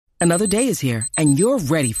Another day is here, and you're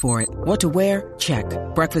ready for it. What to wear? Check.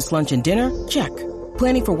 Breakfast, lunch, and dinner? Check.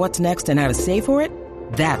 Planning for what's next and how to save for it?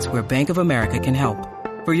 That's where Bank of America can help.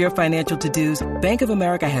 For your financial to-dos, Bank of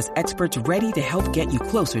America has experts ready to help get you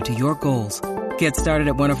closer to your goals. Get started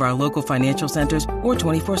at one of our local financial centers or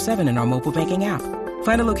 24/7 in our mobile banking app.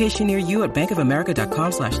 Find a location near you at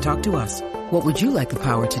bankofamerica.com/talktous. What would you like the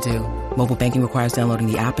power to do? Mobile banking requires downloading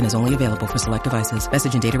the app and is only available for select devices.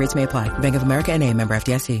 Message and data rates may apply. Bank of America N.A., member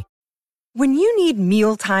FDIC. When you need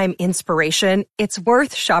mealtime inspiration, it's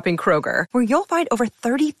worth shopping Kroger, where you'll find over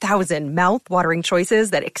 30,000 mouth-watering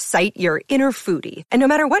choices that excite your inner foodie. And no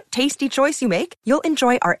matter what tasty choice you make, you'll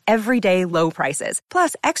enjoy our everyday low prices,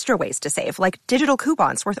 plus extra ways to save, like digital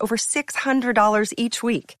coupons worth over $600 each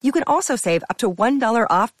week. You can also save up to $1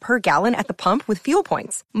 off per gallon at the pump with fuel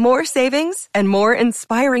points. More savings and more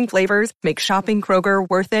inspiring flavors make shopping Kroger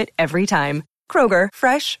worth it every time. Kroger,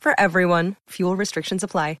 fresh for everyone. Fuel restrictions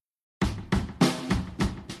apply.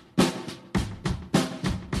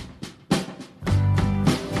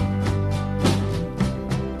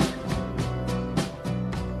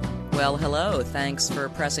 Well, hello. Thanks for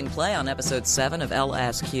pressing play on episode 7 of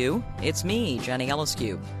LSQ. It's me, Jenny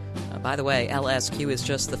Eliscu. By the way, LSQ is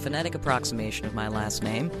just the phonetic approximation of my last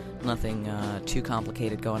name. Nothing too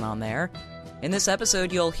complicated going on there. In this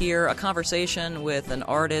episode, you'll hear a conversation with an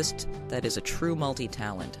artist that is a true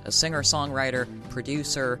multi-talent. A singer-songwriter,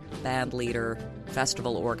 producer, band leader,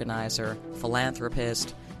 festival organizer,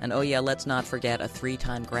 philanthropist, and oh yeah, let's not forget a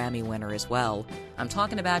 3-time Grammy winner as well. I'm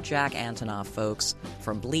talking about Jack Antonoff, folks,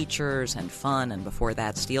 from Bleachers and Fun, and before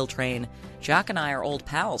that, Steel Train. Jack and I are old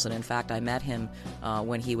pals, and in fact, I met him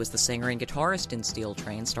when he was the singer and guitarist in Steel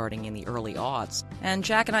Train, starting in the early aughts. And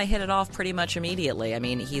Jack and I hit it off pretty much immediately. I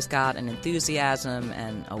mean, he's got an enthusiasm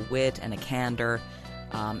and a wit and a candor,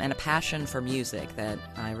 and a passion for music that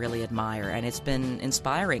I really admire. And it's been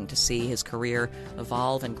inspiring to see his career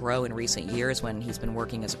evolve and grow in recent years when he's been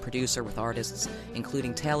working as a producer with artists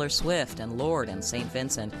including Taylor Swift and Lorde and St.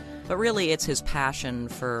 Vincent. But really, it's his passion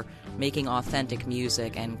for making authentic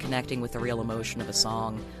music and connecting with the real emotion of a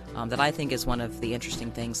song that I think is one of the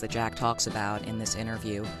interesting things that Jack talks about in this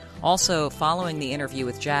interview. Also, following the interview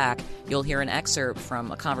with Jack, you'll hear an excerpt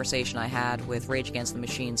from a conversation I had with Rage Against the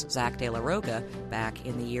Machine's Zach De La Rocha back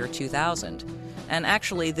in the year 2000. And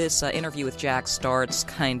actually, this interview with Jack starts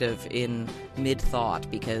kind of in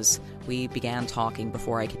mid-thought because we began talking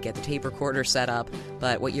before I could get the tape recorder set up.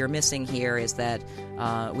 But what you're missing here is that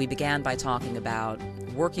we began by talking about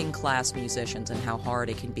working-class musicians and how hard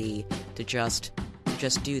it can be to just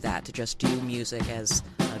do that, to just do music as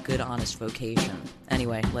a good, honest vocation.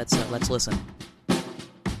 Anyway, let's listen.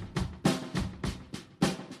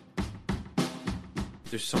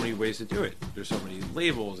 There's so many ways to do it. There's so many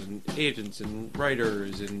labels and agents and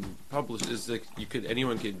writers and publishers. Like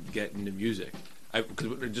anyone could get into music.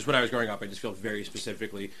 Because just when I was growing up, I just feel very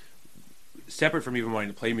specifically separate from even wanting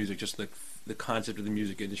to play music. Just the concept of the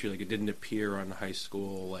music industry, like it didn't appear on high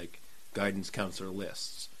school like guidance counselor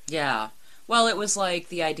lists. Yeah. Well, it was like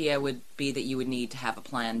the idea would be that you would need to have a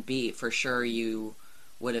plan B. For sure, you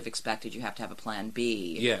would have expected you have to have a plan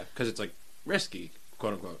B. Yeah, because it's like risky,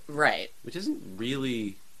 quote unquote. Right. Which isn't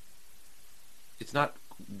really. It's not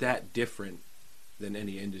that different than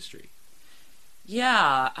any industry.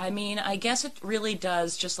 Yeah, I mean, I guess it really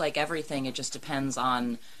does, just like everything, it just depends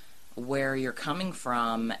on where you're coming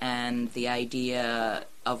from and the idea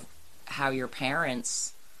of how your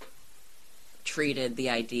parents treated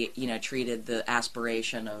the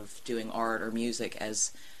aspiration of doing art or music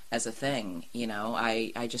as a thing. You know,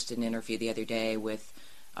 I just did an interview the other day with,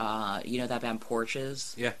 that band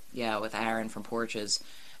Porches? Yeah. Yeah, with Aaron from Porches.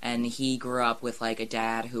 And he grew up with, like, a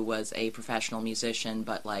dad who was a professional musician,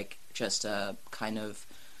 but, like, just a kind of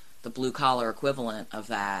the blue-collar equivalent of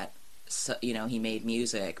that. So, he made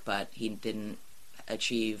music, but he didn't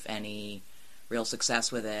achieve any real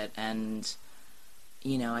success with it. And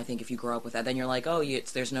I think if you grow up with that, then you're like,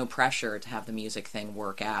 there's no pressure to have the music thing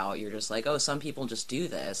work out. You're just like, some people just do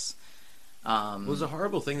this. Well, there's a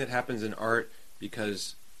horrible thing that happens in art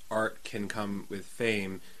because art can come with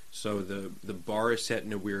fame. So the bar is set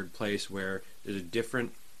in a weird place where there's a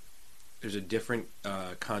different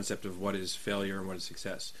concept of what is failure and what is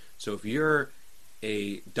success. So if you're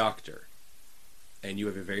a doctor and you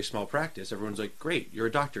have a very small practice, everyone's like, great, you're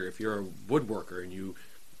a doctor. If you're a woodworker and you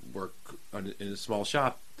work in a small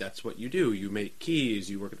shop, that's what you do. You make keys,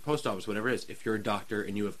 you work at the post office, whatever it is. If you're a doctor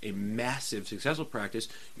and you have a massive successful practice,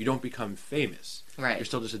 you don't become famous. Right. You're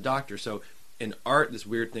still just a doctor. So in art, this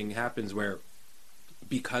weird thing happens where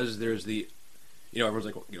because there's the, everyone's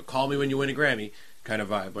like, call me when you win a Grammy kind of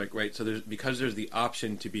vibe, like, right? So because there's the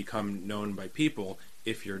option to become known by people,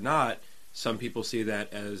 if you're not, some people see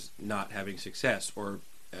that as not having success, or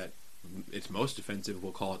at its most offensive,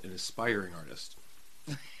 we'll call it an aspiring artist,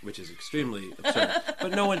 which is extremely absurd.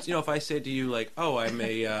 But no one's, if I said to you, like, oh, I'm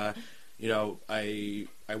a,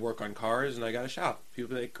 I work on cars and I got a shop,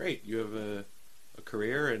 people be like, great, you have a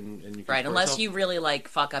career and you can right, unless yourself. you really like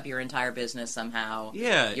fuck up your entire business somehow.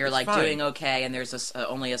 Yeah, you're it's like fine. doing okay, and there's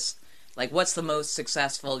only a like, what's the most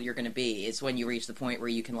successful you're going to be? It's when you reach the point where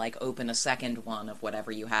you can like open a second one of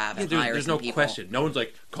whatever you have and hire there's some no people. question. No one's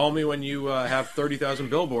like, call me when you have 30,000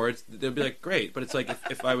 billboards. They'll be like, great. But it's like,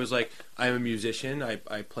 if I was like, I'm a musician, I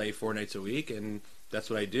play 4 nights a week, and that's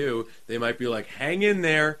what I do, they might be like, hang in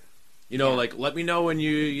there. Like, let me know when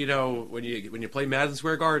when you play Madison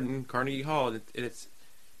Square Garden, Carnegie Hall. And it's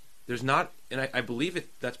there's not, and I believe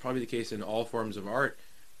that's probably the case in all forms of art,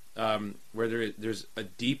 where there's a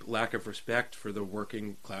deep lack of respect for the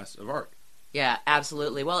working class of art. Yeah,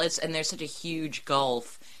 absolutely. Well, and there's such a huge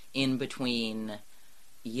gulf in between,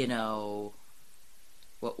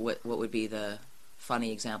 what would be the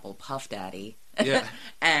funny example, Puff Daddy, Yeah.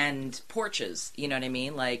 and Porches. You know what I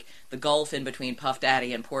mean? Like, the gulf in between Puff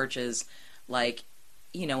Daddy and Porches, like,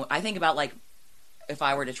 I think about, like, if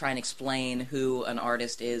I were to try and explain who an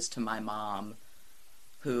artist is to my mom,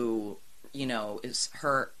 who, is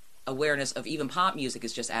her awareness of even pop music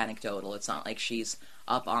is just anecdotal. It's not like she's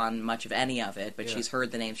up on much of any of it, but she's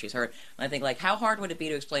heard the names she's heard. And I think, like, how hard would it be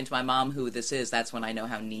to explain to my mom who this is? That's when I know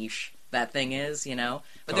how niche that thing is, But Totally.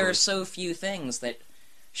 there are so few things that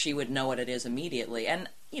she would know what it is immediately. And,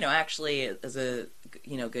 actually, as a,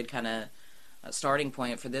 good kind of starting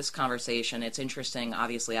point for this conversation, it's interesting.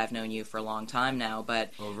 Obviously, I've known you for a long time now,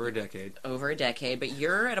 but... Over a decade. But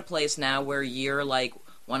you're at a place now where you're, like,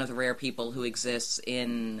 one of the rare people who exists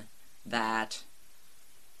in that,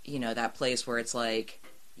 that place where it's like,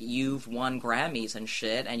 you've won Grammys and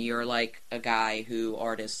shit, and you're, like, a guy who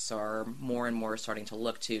artists are more and more starting to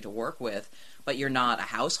look to work with, but you're not a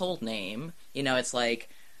household name. It's like,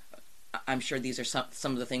 I'm sure these are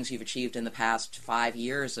some of the things you've achieved in the past 5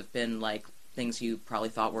 years have been, like, things you probably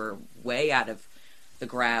thought were way out of the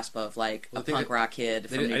grasp of, like, a punk rock kid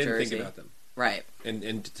from New Jersey. I didn't think about them. Right.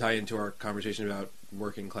 And to tie into our conversation about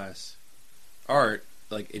working class art,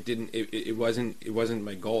 like, it wasn't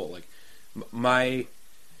my goal. Like, my,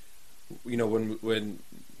 when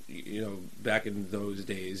back in those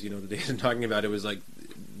days, the days I'm talking about, it was like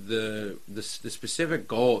the specific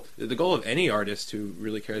goal, the goal of any artist who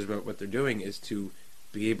really cares about what they're doing is to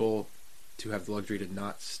be able to have the luxury to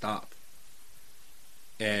not stop.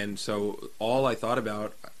 And so all I thought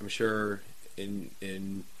about, I'm sure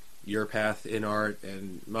in your path in art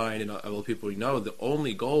and mine and other people the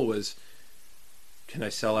only goal was, can I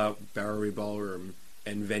sell out Bowery Ballroom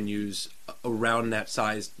and venues around that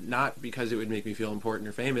size, not because it would make me feel important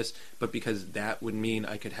or famous, but because that would mean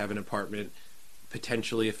I could have an apartment,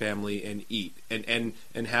 potentially a family, and eat and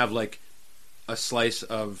have, like, a slice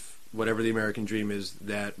of whatever the American dream is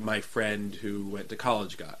that my friend who went to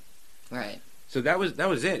college got. Right. So that was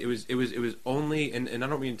it. It was only, and I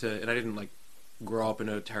don't mean to, and I didn't, like, grow up in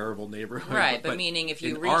a terrible neighborhood. Right, but meaning if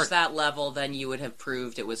you reached art, that level, then you would have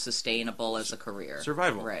proved it was sustainable as a career.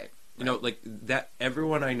 Survival. Right. Like, that,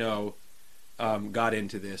 everyone I know got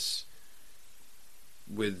into this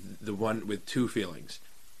with two feelings.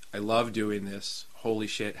 I love doing this. Holy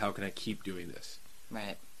shit, how can I keep doing this?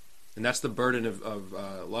 Right. And that's the burden of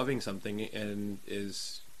loving something, and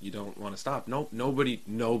is you don't want to stop. Nobody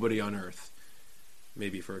on earth,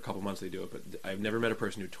 maybe for a couple months they do it, but I've never met a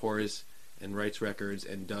person who tours and writes records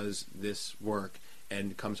and does this work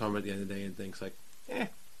and comes home at the end of the day and thinks, like,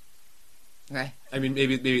 Right. I mean,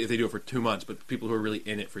 maybe if they do it for 2 months, but people who are really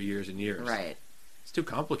in it for years and years. Right. It's too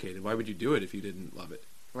complicated. Why would you do it if you didn't love it?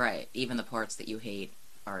 Right. Even the parts that you hate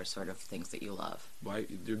are sort of things that you love. Why?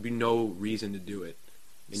 There'd be no reason to do it.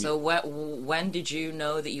 So when did you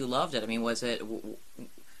know that you loved it? I mean, was it...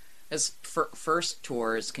 As first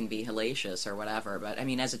tours can be hellacious or whatever, but I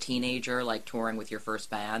mean, as a teenager, like touring with your first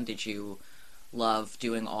band, did you love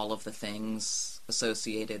doing all of the things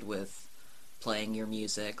associated with playing your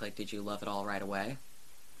music? Like, did you love it all right away?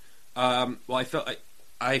 Well, I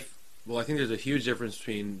think there's a huge difference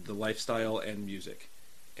between the lifestyle and music,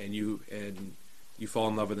 and you fall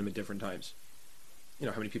in love with them at different times.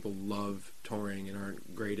 How many people love touring and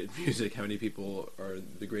aren't great at music? How many people are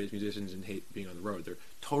the greatest musicians and hate being on the road? They're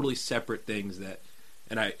totally separate things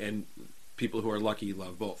and people who are lucky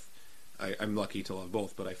love both. I'm lucky to love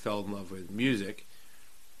both, but I fell in love with music,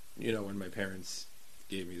 when my parents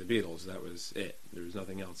gave me the Beatles. That was it. There was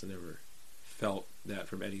nothing else. I never felt that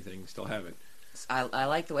from anything. Still haven't. I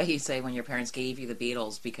like the way you say when your parents gave you the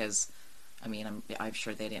Beatles, because I mean, I'm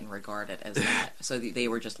sure they didn't regard it as that. So they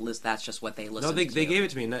were just that's just what they listened No, to. they gave it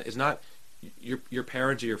to me. And it's not your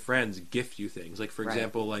parents or your friends gift you things. Like, for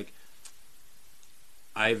example, like,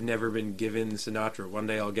 I've never been given Sinatra. One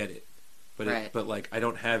day I'll get it. But like, I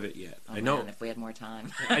don't have it yet. Oh, I know. Man, if we had more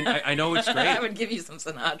time. I know it's great. I would give you some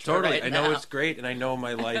Sinatra. Totally. Right I know now. it's great, and I know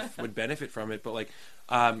my life would benefit from it. But like,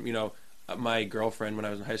 my girlfriend when I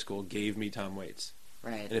was in high school gave me Tom Waits.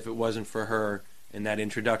 Right. And if it wasn't for her and that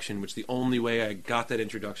introduction, which the only way I got that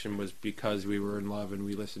introduction was because we were in love and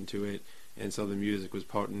we listened to it, and so the music was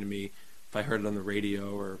potent to me. If I heard it on the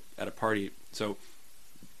radio or at a party, so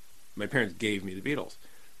my parents gave me the Beatles,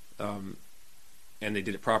 and they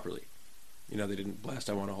did it properly. You know, they didn't blast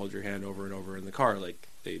 "I Want to Hold Your Hand" over and over in the car. Like,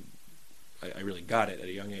 I really got it at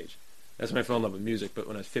a young age. That's when I fell in love with music. But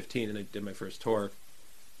when I was 15 and I did my first tour,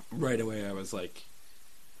 right away I was like,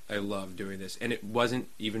 I love doing this. And it wasn't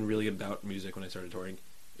even really about music when I started touring.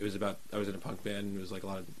 It was about, I was in a punk band, and it was like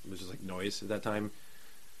it was just like noise at that time.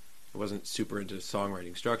 I wasn't super into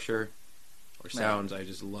songwriting structure or sounds. Right. I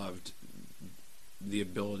just loved the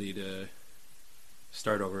ability to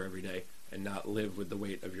start over every day and not live with the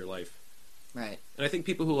weight of your life. Right. And I think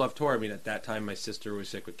people who love tour, I mean, at that time my sister was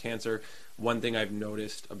sick with cancer. One thing I've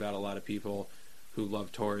noticed about a lot of people who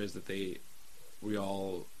love tour is that we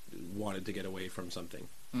all wanted to get away from something.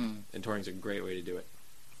 And touring's a great way to do it.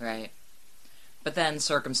 Right. But then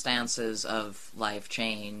circumstances of life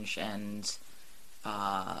change, and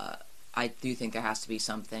I do think there has to be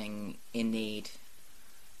something innate.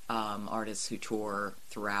 Artists who tour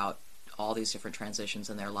throughout all these different transitions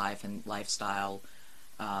in their life and lifestyle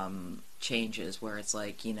changes, where it's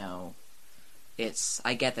like, you know,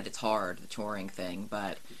 I get that it's hard, the touring thing,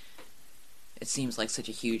 but it seems like such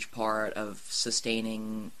a huge part of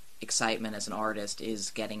sustaining excitement as an artist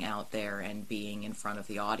is getting out there and being in front of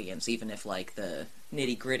the audience, even if like the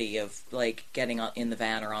nitty gritty of like getting in the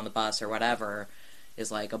van or on the bus or whatever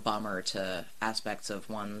is like a bummer to aspects of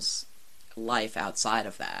one's life outside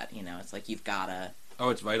of that. You know, it's like you've gotta.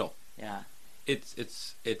 Oh, it's vital. Yeah.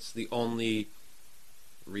 It's the only,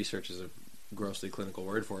 research is a grossly clinical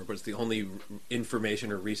word for it, but it's the only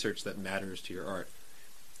information or research that matters to your art.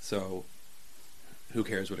 So who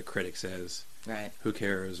cares what a critic says? Right. Who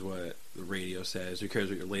cares what the radio says? Who cares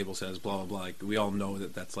what your label says? Blah, blah, blah. Like, we all know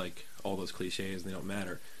that that's like all those cliches and they don't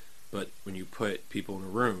matter. But when you put people in a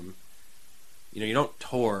room, you know, you don't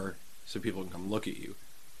tour so people can come look at you.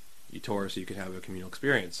 You tour so you can have a communal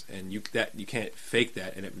experience. And you can't fake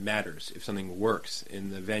that, and it matters. If something works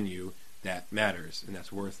in the venue, that matters. And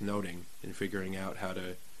that's worth noting and figuring out how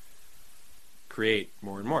to create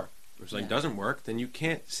more and more. If something doesn't work, then you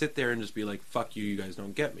can't sit there and just be like, fuck you, you guys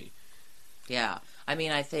don't get me. Yeah. I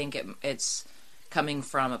mean, I think it's coming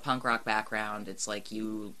from a punk rock background, it's like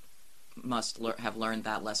you must have learned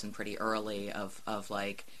that lesson pretty early of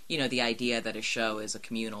like, you know, the idea that a show is a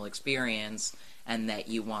communal experience and that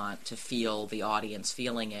you want to feel the audience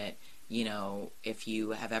feeling it. You know, if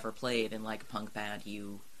you have ever played in like a punk band,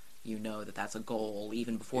 you know that that's a goal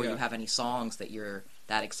even before you have any songs that you're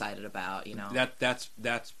that excited about, you know.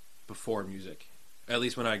 That's before music. At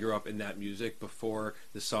least when I grew up in that music, before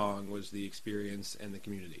the song was the experience and the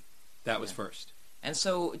community. That was first. And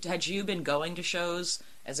so, had you been going to shows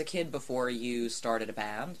as a kid before you started a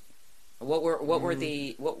band? What were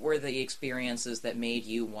the experiences that made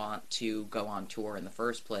you want to go on tour in the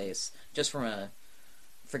first place? Just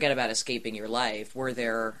forget about escaping your life. Were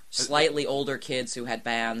there slightly older kids who had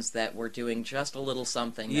bands that were doing just a little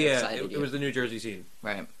something that excited you? It was the New Jersey scene.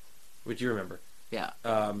 Right. Which you remember. Yeah.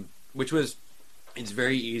 Which was, it's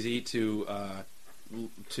very easy to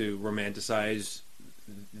romanticize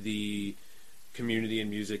the community and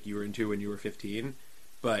music you were into when you were 15,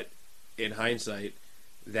 but in hindsight,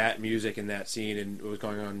 that music and that scene and what was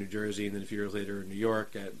going on in New Jersey, and then a few years later in New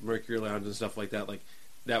York at Mercury Lounge and stuff like that, like,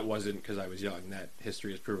 that wasn't because I was young. That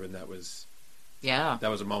history has proven that was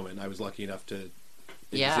a moment. I was lucky enough to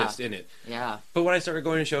exist in it. Yeah. But when I started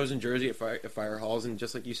going to shows in Jersey at fire halls, and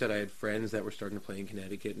just like you said, I had friends that were starting to play in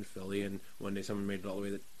Connecticut and Philly, and one day someone made it all the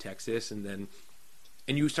way to Texas, and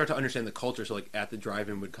you start to understand the culture. So like At the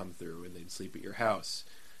Drive-In would come through, and they'd sleep at your house.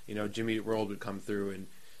 You know, Jimmy Eat World would come through, and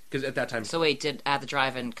because at that time. So wait, did At the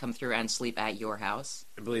Drive-In come through and sleep at your house?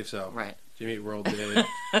 I believe so. Right. Jimmy Eat World did.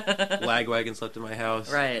 Lagwagon slept in my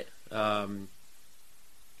house. Right. I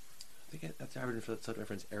think that's Drive-In slept at my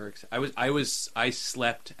friend's Eric's. I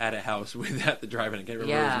slept at a house with At the Drive-In. I can't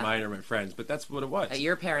remember if it was mine or my friend's, but that's what it was.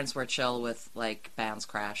 Your parents were chill with like bands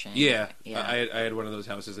crashing. Yeah. I had one of those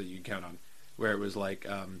houses that you can count on, where it was like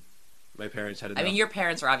my parents had. I mean, your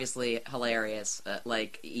parents were obviously hilarious,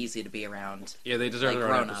 like easy to be around. Yeah, they deserve like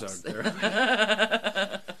their own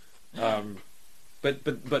episode.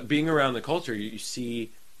 But being around the culture, you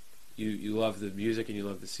see, you love the music and you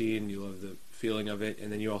love the scene, you love the feeling of it,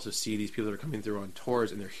 and then you also see these people that are coming through on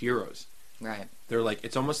tours and they're heroes. Right. They're like,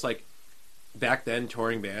 it's almost like back then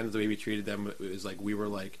touring bands, the way we treated them, it was like we were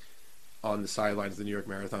like on the sidelines of the New York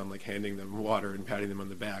Marathon, like handing them water and patting them on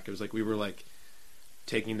the back. It was like we were like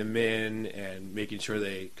taking them in and making sure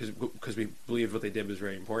because we believed what they did was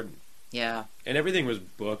very important. Yeah. And everything was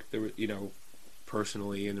booked. There were,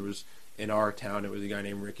 personally, and there was in our town, it was a guy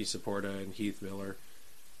named Ricky Saporta and Heath Miller.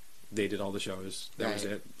 They did all the shows. That was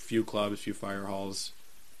it. Few clubs, few fire halls.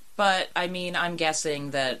 But, I mean, I'm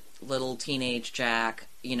guessing that little teenage Jack,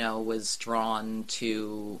 was drawn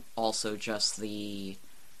to also just the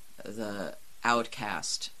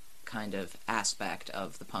outcast kind of aspect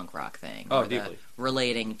of the punk rock thing. Oh, deeply.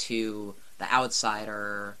 Relating to the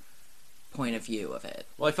outsider point of view of it.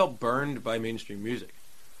 Well, I felt burned by mainstream music.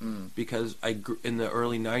 Because in the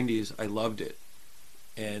early 90s, I loved it.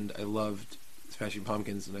 And I loved Smashing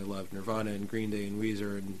Pumpkins, and I loved Nirvana, and Green Day, and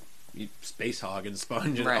Weezer, and Space Hog, and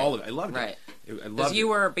Sponge, and all of it. I loved it. I loved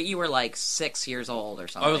it. But you were like 6 years old or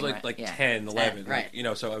something. I was like 10, 11. 10,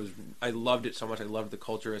 right. So I loved it so much. I loved the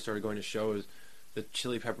culture. I started going to shows. The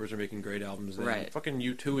Chili Peppers were making great albums then. Right. Fucking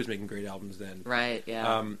U2 was making great albums then. Right,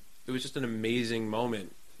 yeah. It was just an amazing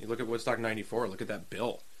moment. You look at Woodstock 94, look at that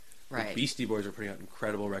bill. Right. The Beastie Boys were putting out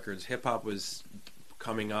incredible records. Hip-hop was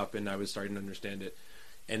coming up, and I was starting to understand it.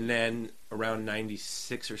 And then around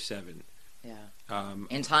 96 or 7... Yeah.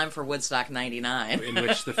 In time for Woodstock 99. in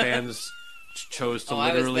which the fans chose to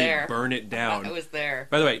literally burn it down. I was there.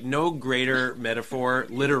 By the way, no greater metaphor,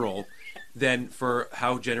 literal, than for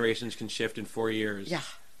how generations can shift in 4 years. Yeah.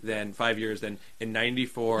 Than 5 years. Than in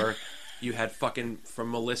 94, you had fucking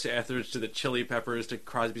from Melissa Etheridge to the Chili Peppers to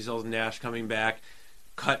Crosby, Stills, Nash coming back.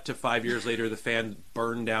 Cut to 5 years later, the fans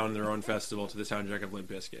burned down their own festival to the soundtrack of Limp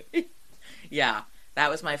Bizkit. Yeah. That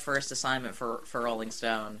was my first assignment for Rolling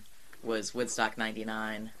Stone, was Woodstock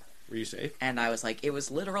 99. Were you safe? And I was like, it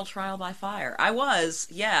was literal trial by fire. I was,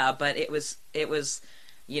 yeah, but it was, that was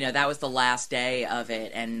the last day of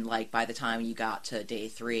it, and like by the time you got to day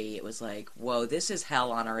 3, it was like, whoa, this is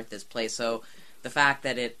hell on earth, this place. So the fact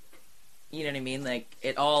that it, you know what I mean? Like,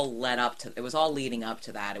 it all led up to... It was all leading up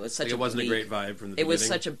to that. It was such like, it wasn't a great vibe from the beginning. It was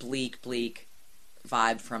such a bleak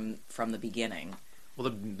vibe from the beginning. Well,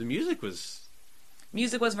 the music was...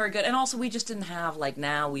 Music was very good. And also, we just didn't have... Like,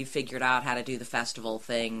 now we've figured out how to do the festival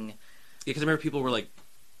thing. Yeah, because I remember people were, like,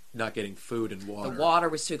 not getting food and water. The water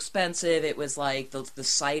was too expensive. It was, like... The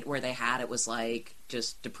site where they had it was, like,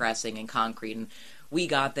 just depressing and concrete. And we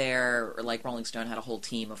got there... Like, Rolling Stone had a whole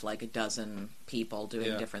team of, like, a dozen people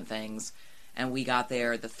doing different things. And we got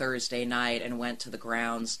there the Thursday night and went to the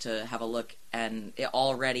grounds to have a look, and it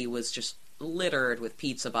already was just littered with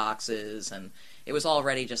pizza boxes, and it was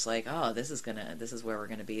already just like, oh, this is where we're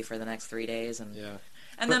gonna be for the next 3 days, and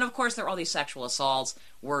then of course there were all these sexual assaults.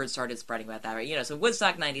 Word started spreading about that, right? So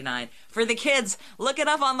Woodstock 99 for the kids. Look it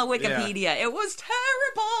up on the Wikipedia. Yeah. It was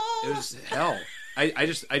terrible. It was hell. I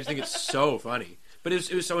just think it's so funny, but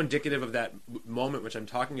it was so indicative of that moment which I'm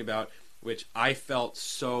talking about, which I felt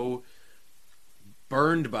so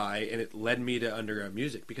burned by, and it led me to underground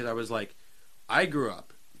music, because I was like, I grew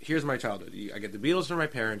up, here's my childhood, I get the Beatles from my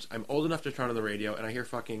parents, I'm old enough to turn on the radio, and I hear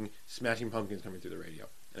fucking Smashing Pumpkins coming through the radio,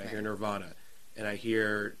 and I hear Nirvana, and I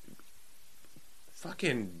hear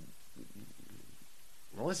fucking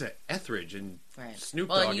Melissa Etheridge and Snoop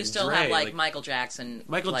Dogg, and you still Dre, have like Michael Jackson,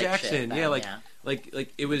 shit then, like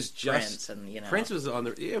it was just Prince, and Prince was on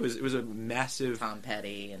the it was a massive Tom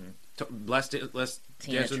Petty and Less Tina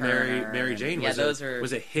Dance with Turner, Mary Jane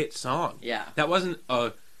was a hit song. Yeah, that wasn't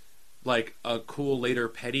a cool later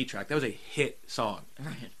Petty track. That was a hit song.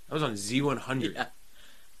 Right. That was on Z100.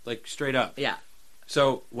 Like straight up. Yeah.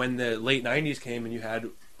 So when the late 90s came and you had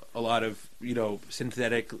a lot of,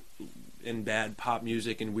 synthetic and bad pop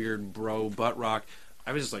music and weird bro butt rock,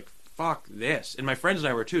 I was just like, fuck this. And my friends and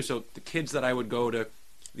I were too. So the kids that I would go to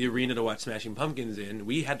the arena to watch Smashing Pumpkins in,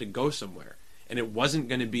 we had to go somewhere. And it wasn't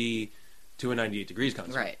going to be to a 98 Degrees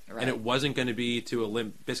concert. Right. And it wasn't going to be to a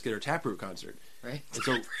Limp Bizkit or Taproot concert. Right. And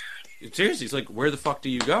so, seriously, it's like, where the fuck do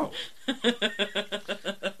you go?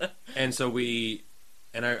 And so I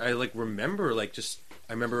remember,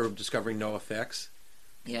 I remember discovering NoFX.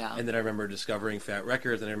 Yeah. And then I remember discovering Fat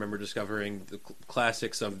Records, and I remember discovering the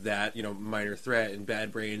classics of that, Minor Threat and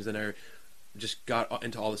Bad Brains, and I just got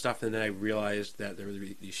into all the stuff, and then I realized that there were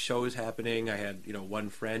these shows happening. I had, one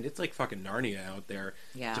friend. It's like fucking Narnia out there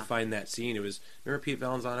to find that scene. It was, remember Pete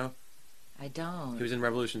Valenzano? I don't. He was in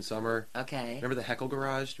Revolution Summer. Okay. Remember the Heckle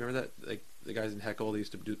Garage? Do you remember that? Like, the guys in Heckle? They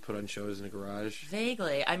used to put on shows in a garage.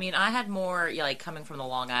 Vaguely. I mean, I had more like coming from the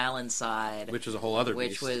Long Island side, Which was a whole other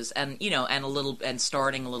which beast. was, and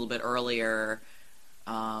starting a little bit earlier,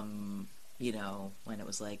 when it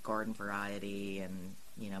was like Garden Variety and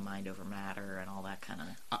Mind Over Matter and all that kind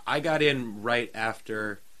of. I got in right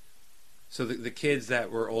after. So the kids that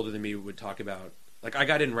were older than me would talk about, like, I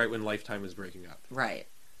got in right when Lifetime was breaking up. Right.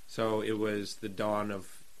 So it was the dawn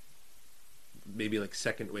of maybe like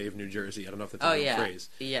second wave New Jersey. I don't know if that's a real phrase.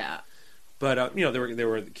 Yeah. But there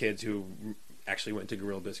were the kids who actually went to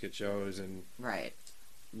Gorilla Biscuit shows and Right.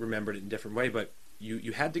 remembered it in a different way. But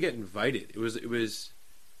you had to get invited. It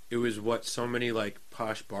was what so many like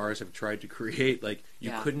posh bars have tried to create. Like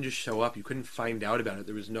you couldn't just show up. You couldn't find out about it.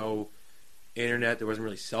 There was no internet. There wasn't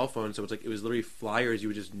really cell phones. So it was literally flyers. You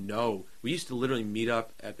would just know. We used to literally meet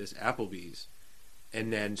up at this Applebee's,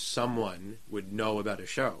 and then someone would know about a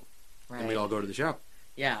show. Right. And we'd all go to the show.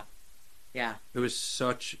 Yeah. Yeah. It was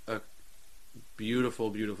such a beautiful,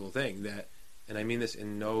 beautiful thing that, and I mean this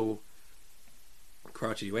in no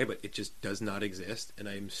crotchety way, but it just does not exist, and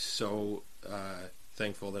I'm so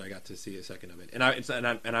thankful that I got to see a second of it. And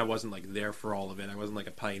I wasn't like there for all of it. I wasn't like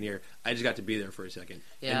a pioneer. I just got to be there for a second,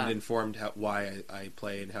 and it informed why I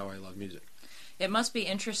play and how I love music. It must be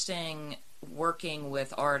interesting working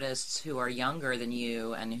with artists who are younger than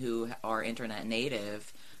you and who are internet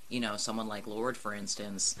native. Someone like Lorde, for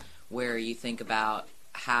instance, where you think about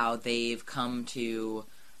how they've come to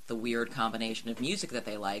the weird combination of music that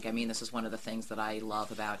they like. I mean, this is one of the things that I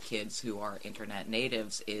love about kids who are internet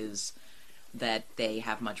natives is that they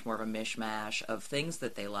have much more of a mishmash of things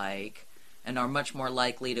that they like and are much more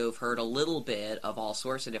likely to have heard a little bit of all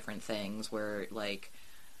sorts of different things where, like,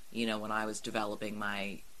 when I was developing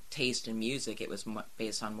my taste in music, it was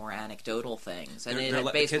based on more anecdotal things, and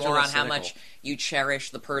it based more on how much you cherish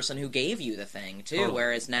the person who gave you the thing too. Totally.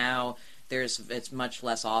 Whereas now it's much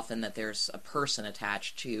less often that there's a person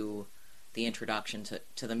attached to the introduction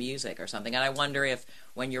to the music or something. And I wonder if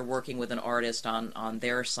when you're working with an artist on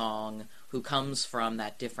their song who comes from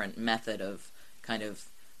that different method of kind of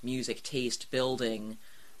music taste building,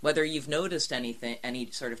 whether you've noticed any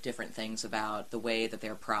sort of different things about the way that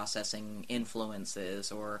they're processing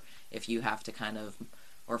influences, or if you have to kind of,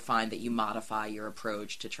 or find that you modify your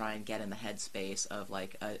approach to try and get in the headspace of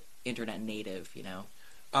like a internet native,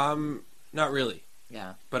 Not really.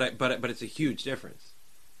 Yeah. But it's a huge difference.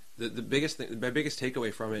 The biggest thing, my biggest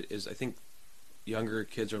takeaway from it is I think younger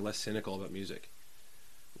kids are less cynical about music.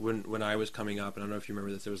 When I was coming up, and I don't know if you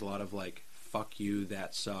remember this, there was a lot of like, fuck you,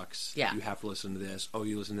 that sucks. Yeah. You have to listen to this. Oh,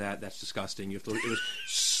 you listen to that, that's disgusting. It was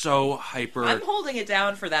so hyper. I'm holding it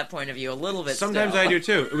down for that point of view a little bit. Sometimes still. I do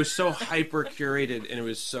too. It was so hyper curated, and it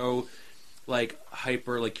was so like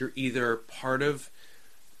hyper, like you're either part of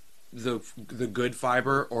the good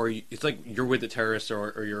fiber, or it's like you're with the terrorists,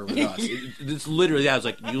 or you're with us. It's literally that. I was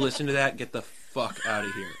like, you listen to that, get the fuck out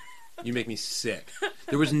of here. You make me sick.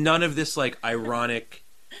 There was none of this like ironic.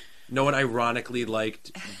 No one ironically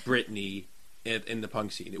liked Britney in the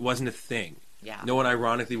punk scene. It wasn't a thing. Yeah. No one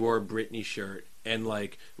ironically wore a Britney shirt and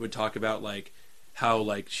like would talk about like how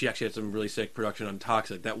like she actually had some really sick production on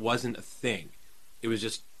Toxic. That wasn't a thing. It was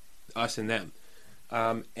just us and them.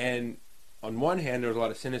 And on one hand, there was a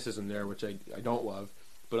lot of cynicism there, which I don't love.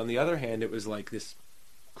 But on the other hand, it was like this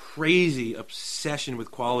crazy obsession with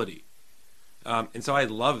quality. And so I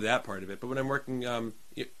love that part of it. But when I'm working,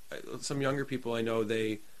 some younger people I know,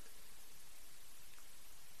 they're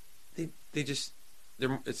a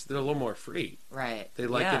little more free. Right. They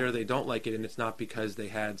like it or they don't like it, and it's not because they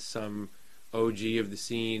had some OG of the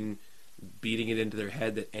scene beating it into their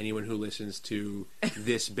head that anyone who listens to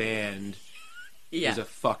this band is a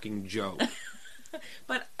fucking joke.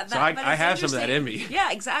 But I have some of that in me.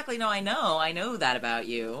 Yeah, exactly. No, I know that about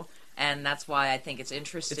you, and that's why I think it's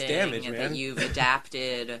interesting that you've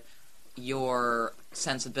adapted your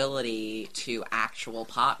sensibility to actual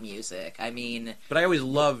pop music. I mean, but I always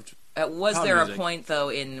loved. Was pop there music. A point though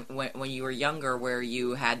when you were younger where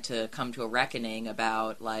you had to come to a reckoning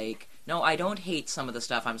about like, no, I don't hate some of the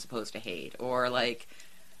stuff I'm supposed to hate, or like,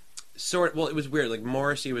 well, it was weird. Like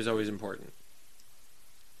Morrissey was always important.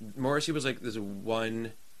 Morrissey was like this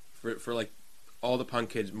one for like all the punk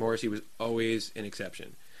kids. Morrissey was always an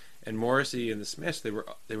exception, and Morrissey and the Smiths they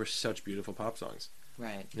were such beautiful pop songs.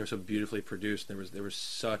 Right. They were so beautifully produced. There was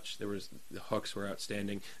the hooks were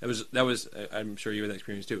outstanding. That was I'm sure you had that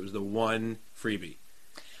experience too. It was the one freebie.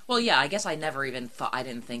 Well, yeah, I guess I never even thought. I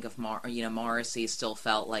didn't think of Morrissey. Still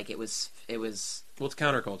felt like it was. Well, it's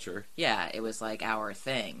counterculture. Yeah, it was like our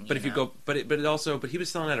thing. But if you go, but he was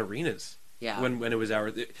selling at arenas. Yeah. When it was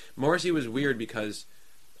Morrissey was weird because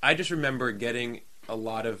I just remember getting a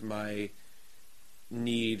lot of my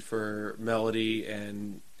need for melody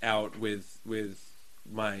and out with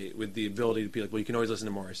the ability to be like, well, you can always listen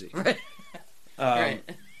to Morrissey. Right. Right.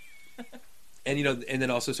 And and then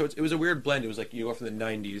also, so it was a weird blend. It was like you go from the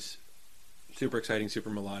 '90s, super exciting, super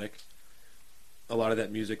melodic, a lot of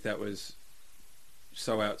that music that was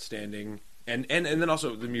so outstanding, and then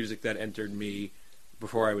also the music that entered me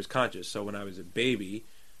before I was conscious. So when I was a baby,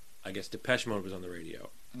 I guess Depeche Mode was on the radio.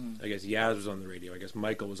 I guess Yaz was on the radio. I guess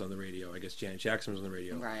Michael was on the radio. I guess Janet Jackson was on the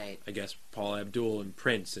radio. Right. I guess Paula Abdul and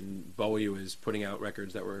Prince and Bowie was putting out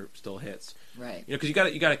records that were still hits. Right. Because you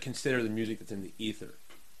got to consider the music that's in the ether.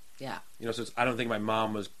 Yeah. So I don't think my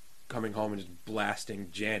mom was coming home and just blasting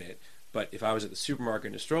Janet. But if I was at the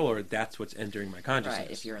supermarket in a stroller, that's what's entering my consciousness.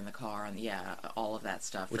 Right. If you're in the car and all of that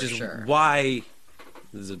stuff. Which for is sure. why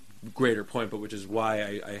this is a greater point, but which is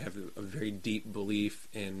why I have a very deep belief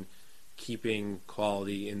in keeping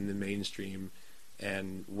quality in the mainstream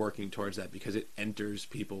and working towards that, because it enters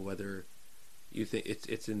people, whether you think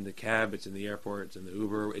it's in the cab, it's in the airport, it's in the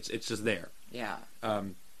Uber, it's just there. Yeah.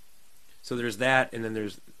 So there's that, and then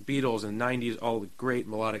there's Beatles and '90s, all the great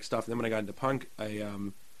melodic stuff. And then when I got into punk, I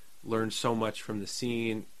learned so much from the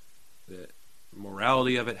scene, the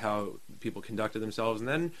morality of it, how people conducted themselves, and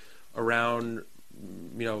then around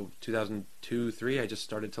 2002, 3, I just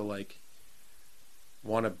started to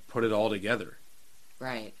want to put it all together.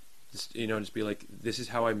 Right. Just be like, this is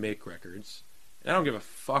how I make records. And I don't give a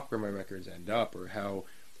fuck where my records end up or how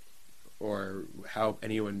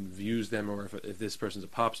anyone views them, or if this person's a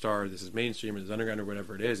pop star or this is mainstream or this is underground or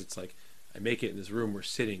whatever it is. It's like, I make it in this room we're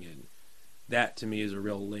sitting in. That to me is a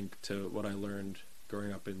real link to what I learned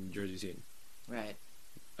growing up in Jersey scene. Right.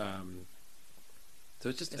 So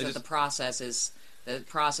it's just, the process is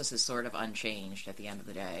sort of unchanged at the end of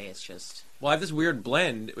the day. It's just, well, I have this weird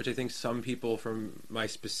blend, which I think some people from my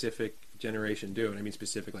specific generation do, and I mean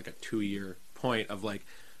specific, like a 2-year point of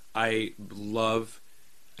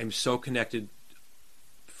I'm so connected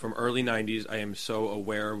from early 90s. I am so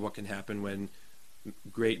aware of what can happen when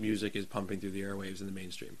great music is pumping through the airwaves in the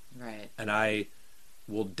mainstream. right. And I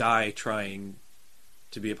will die trying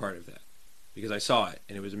to be a part of that, because I saw it,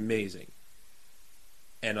 and it was amazing.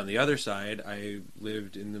 And on the other side, I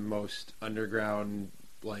lived in the most underground,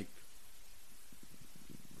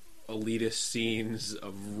 elitist scenes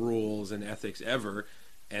of rules and ethics ever,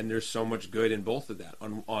 and there's so much good in both of that.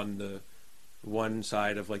 On the one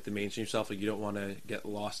side of the mainstream stuff, you don't want to get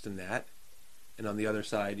lost in that, and on the other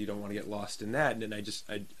side, you don't want to get lost in that. And then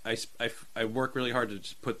I work really hard to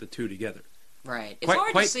just put the two together. Right. It's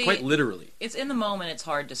hard to see. Quite literally. It's in the moment. It's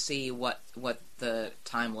hard to see what the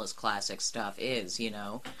timeless classic stuff is.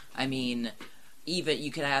 I mean, even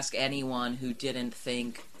you could ask anyone who didn't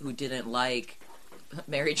like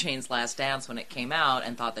Mary Jane's Last Dance when it came out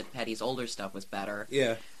and thought that Petty's older stuff was better.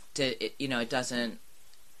 Yeah. It doesn't.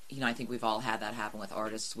 I think we've all had that happen with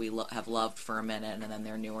artists we have loved for a minute, and then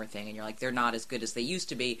their newer thing, and you're like, they're not as good as they used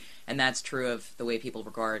to be. And that's true of the way people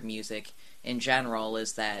regard music in general,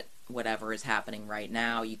 is that whatever is happening right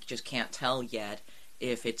now, you just can't tell yet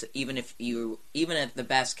if it's, even at the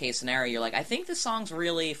best case scenario, you're like, I think this song's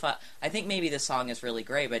really fun. I think maybe this song is really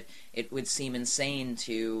great, but it would seem insane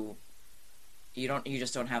to, you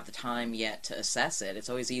just don't have the time yet to assess it. It's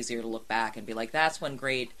always easier to look back and be like, that's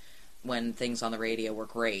when things on the radio were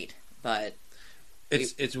great, but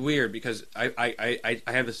it's weird, because I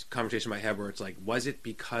have this conversation in my head where it's like, was it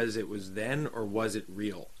because it was then, or was it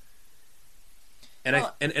real? And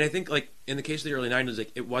I think in the case of the early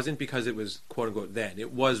 90s, it wasn't because it was quote unquote then.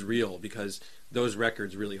 It was real because those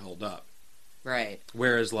records really hold up. Right.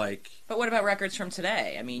 Whereas but what about records from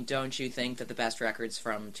today? I mean, don't you think that the best records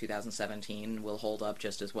from 2017 will hold up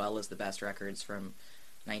just as well as the best records from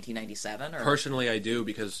 1997? Or personally, I do,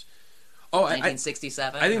 because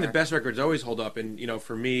 1967. I think the best records always hold up, and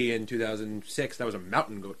for me in 2006, that was a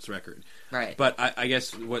Mountain Goats record. Right. But I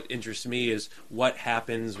guess what interests me is what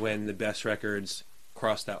happens when the best records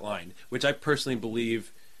cross that line, which I personally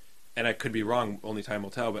believe, and I could be wrong, only time will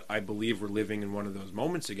tell, but I believe we're living in one of those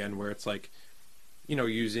moments again where it's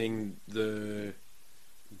using the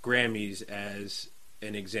Grammys as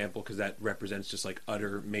an example, because that represents just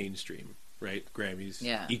utter mainstream, right? Grammys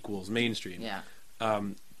equals mainstream. Yeah.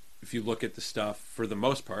 If you look at the stuff, for the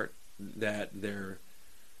most part, that they're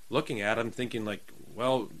looking at, I'm thinking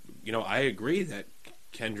well, I agree that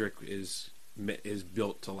Kendrick is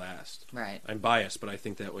built to last. Right. I'm biased, but I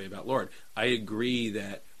think that way about Lorde. I agree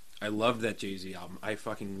that I love that Jay-Z album. I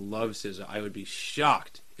fucking love SZA. I would be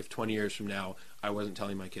shocked if 20 years from now I wasn't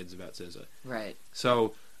telling my kids about SZA. Right.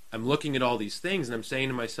 So I'm looking at all these things, and I'm saying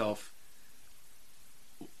to myself,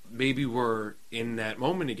 maybe we're in that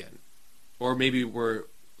moment again. Or maybe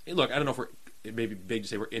look, I don't know if we're it may be big to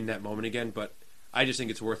say we're in that moment again, but I just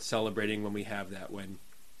think it's worth celebrating when we have that, when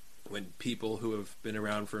people who have been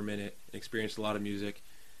around for a minute, experienced a lot of music,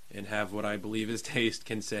 and have what I believe is taste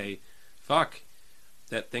can say, fuck,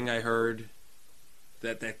 that thing I heard,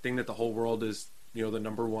 that thing that the whole world is, you know, the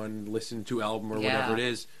number one listened to album or whatever it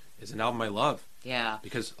is an album I love. Yeah.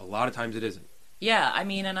 Because a lot of times it isn't. Yeah, I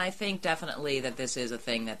mean, and I think definitely that this is a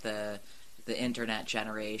thing that the internet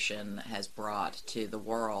generation has brought to the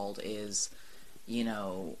world is, you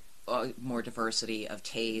know, more diversity of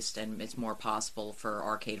taste, and it's more possible for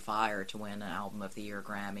Arcade Fire to win an Album of the Year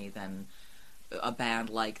Grammy than a band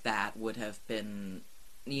like that would have been,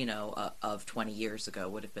 you know, of 20 years ago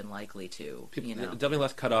would have been likely to. People, you know, definitely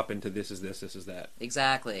less cut up into this is that.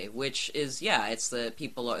 Exactly, which is, yeah, it's the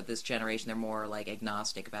people of this generation, they're more like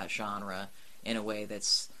agnostic about genre in a way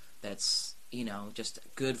that's you know, just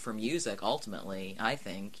good for music ultimately, I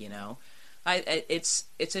think, you know. It's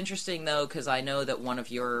interesting though, because I know that one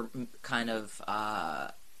of your kind of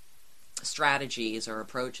strategies or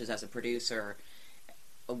approaches as a producer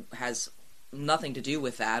has nothing to do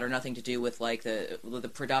with that, or nothing to do with like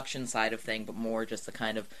the production side of thing, but more just the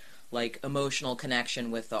kind of like emotional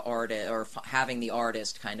connection with the artist, or having the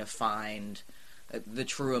artist kind of find the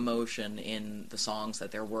true emotion in the songs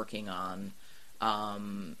that they're working on.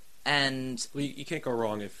 And well, you can't go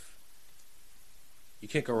wrong if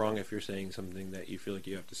you're saying something that you feel like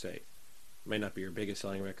you have to say. It might not be your biggest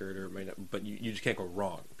selling record, or it might not, but you just can't go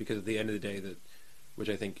wrong, because at the end of the day, that, which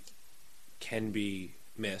I think can be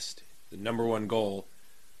missed, the number one goal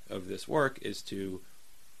of this work is to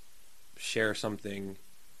share something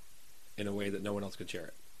in a way that no one else could share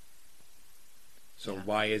it. So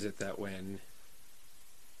why is it that when,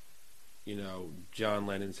 you know, John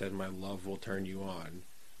Lennon said, "My love will turn you on,"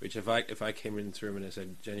 which if I came in this room and I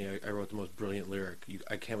said, "Jenny, I wrote the most brilliant lyric,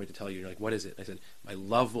 I can't wait to tell you," you're like, "What is it?" And I said, "My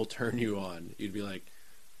love will turn you on," you'd be like,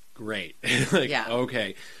 "Great." Like, yeah.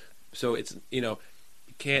 Okay. So it's, you know,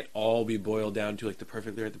 it can't all be boiled down to like the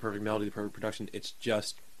perfect lyric, the perfect melody, the perfect production. It's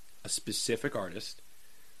just a specific artist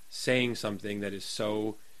saying something that is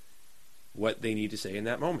so what they need to say in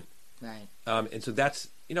that moment. Right. And so that's,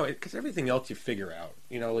 you know, because everything else you figure out,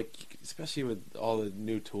 you know, like, especially with all the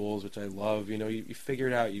new tools, which I love, you know, you figure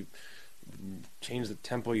it out, you change the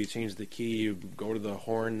tempo, you change the key, you go to the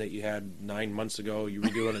horn that you had 9 months ago, you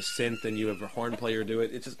redo it on a synth, and you have a horn player do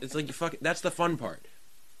it. It's like that's the fun part.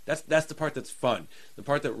 That's the part that's fun. The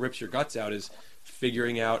part that rips your guts out is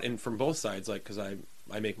figuring out, and from both sides, like, because I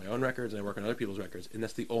make my own records and I work on other people's records, and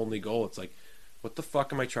that's the only goal. It's like, what the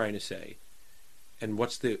fuck am I trying to say? And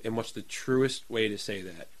what's the truest way to say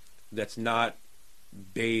that? That's not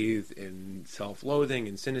bathed in self-loathing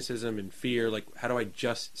and cynicism and fear. Like, how do I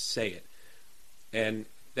just say it? And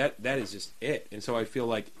that is just it. And so I feel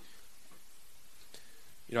like,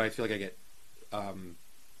 you know, I get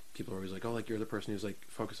people are always like, "Oh, like, you're the person who's like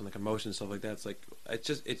focused on like emotion and stuff like that." It's like,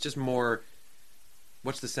 it's just more,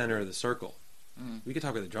 what's the center of the circle? We could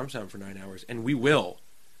talk about the drum sound for 9 hours, and we will.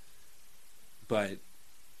 But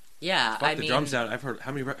yeah, fuck the drum sound. I've heard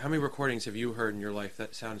how many recordings have you heard in your life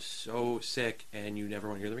that sound so sick and you never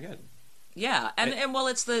want to hear them again? Yeah, and well,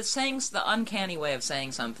 it's the uncanny way of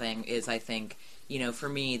saying something is, I think, you know, for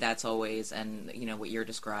me that's always, and you know what you're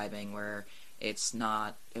describing, where it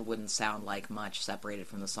wouldn't sound like much separated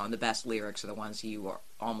from the song. The best lyrics are the ones you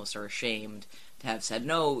almost are ashamed to have said,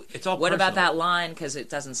 no, it's all what personal. about that line, because it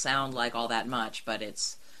doesn't sound like all that much, but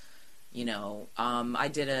it's, you know, I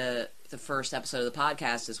did the first episode of the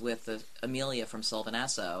podcast is with Amelia from Sylvan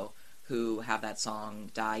Esso, who have that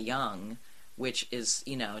song Die Young, which is,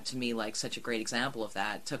 you know, to me like such a great example of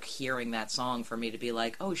that. It took hearing that song for me to be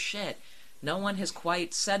like, oh shit, no one has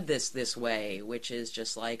quite said this way, which is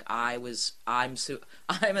just like, I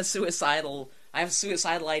have suicidal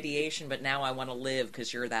ideation, but now I want to live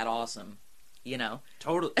because you're that awesome, you know?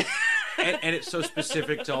 Totally. and it's so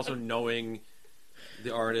specific to also knowing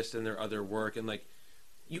the artist and their other work, and like,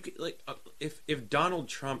 you could, like, if Donald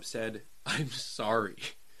Trump said, "I'm sorry,"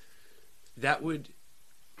 that would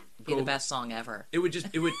be the best song ever. It would.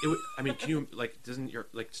 I mean, can you, like, doesn't your,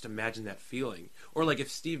 like, just imagine that feeling? Or like if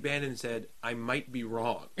Steve Bannon said, "I might be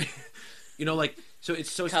wrong," you know, like, so it's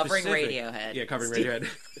so covering specific. Radiohead. Yeah, covering Radiohead.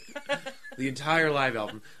 The entire live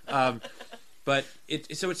album. But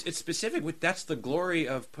it's specific. That's the glory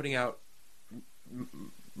of putting out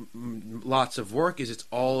lots of work, is it's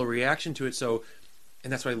all a reaction to it. So,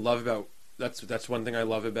 and that's what I love about, that's one thing I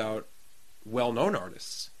love about well-known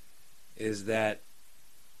artists, is that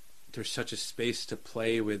there's such a space to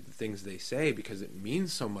play with the things they say, because it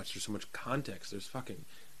means so much. There's so much context. There's fucking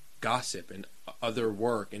gossip and other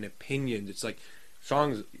work and opinions. It's like,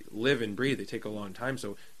 songs live and breathe. They take a long time.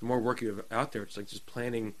 So the more work you have out there, it's like just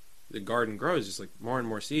planting the garden grows. Just like more and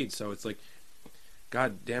more seeds. So it's like,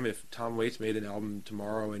 God damn it, if Tom Waits made an album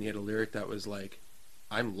tomorrow and he had a lyric that was like,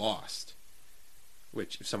 I'm lost.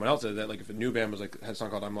 Which, if someone else said that, like if a new band was like had a song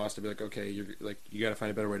called I'm Lost, I'd be like, okay, you're like, you got to find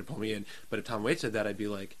a better way to pull me in. But if Tom Waits said that, I'd be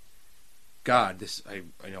like, God, this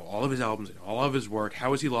I know all of his albums and all of his work.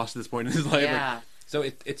 How is he lost at this point in his life? Yeah. Like, so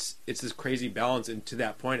it's this crazy balance, and to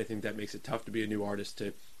that point, I think that makes it tough to be a new artist,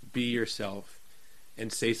 to be yourself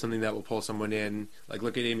and say something that will pull someone in. Like,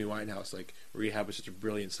 look at Amy Winehouse. Like, Rehab was such a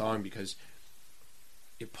brilliant song because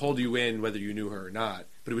it pulled you in whether you knew her or not,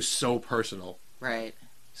 but it was so personal. Right.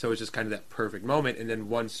 So it's just kind of that perfect moment. And then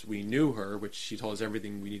once we knew her, which she told us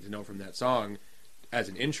everything we need to know from that song as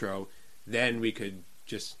an intro, then we could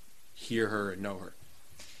just hear her and know her.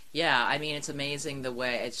 Yeah, I mean, it's amazing the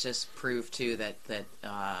way it's just proved too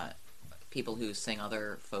that people who sing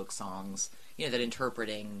other folk songs, you know, that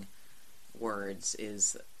interpreting words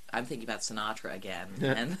is. I'm thinking about Sinatra again,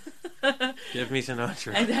 and Give me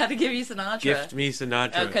Sinatra. I had to give you Sinatra. Gift me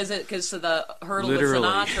Sinatra. Because so the hurdle Literally. with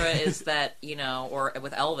Sinatra is that, you know, or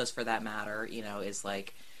with Elvis for that matter, you know, is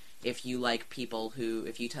like if you like people who,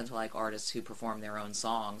 if you tend to like artists who perform their own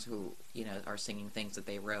songs, who, you know, are singing things that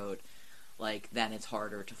they wrote, like then it's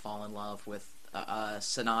harder to fall in love with a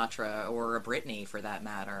Sinatra or a Britney for that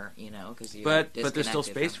matter, you know, because you. But there's still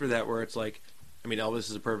space for that where it's like, I mean, Elvis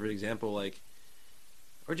is a perfect example, like.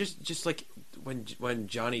 Or just like when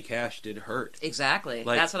Johnny Cash did Hurt. Exactly.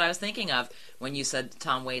 Like, that's what I was thinking of when you said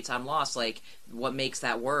Tom Waits, I'm Lost. Like, what makes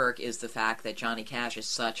that work is the fact that Johnny Cash is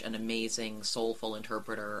such an amazing, soulful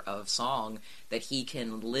interpreter of song that he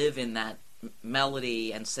can live in that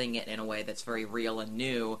melody and sing it in a way that's very real and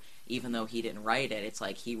new, even though he didn't write it. It's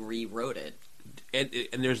like he rewrote it.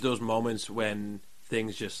 And there's those moments when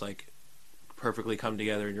things just like perfectly come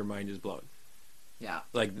together and your mind is blown. Yeah.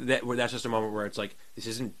 Like that, where that's just a moment where it's like, this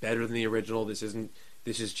isn't better than the original. This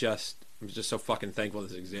is just, I'm just so fucking thankful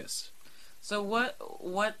this exists. So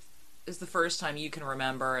what is the first time you can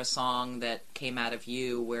remember a song that came out of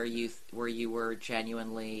you where you were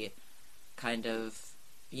genuinely kind of,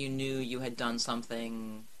 you knew you had done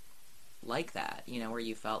something like that, you know, where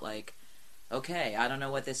you felt like, okay, I don't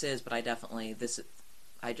know what this is, but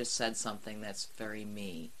I just said something that's very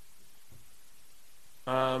me.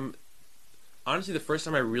 Honestly, the first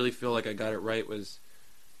time I really feel like I got it right was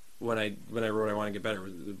when I wrote "I Want to Get Better,"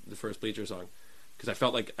 the first Bleacher song, because I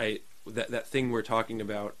felt like that thing we're talking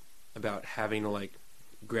about having to like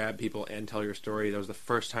grab people and tell your story. That was the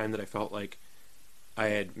first time that I felt like I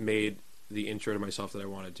had made the intro to myself that I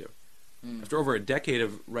wanted to. After over a decade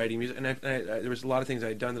of writing music, and there was a lot of things I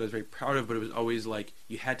had done that I was very proud of, but it was always like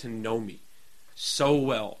you had to know me so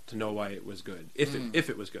well to know why it was good. If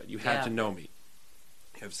it was good, you had to know me.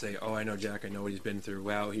 You have to say, oh, I know Jack, I know what he's been through.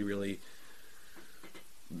 Wow, he really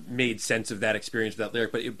made sense of that experience, that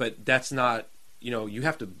lyric. But that's not, you know, you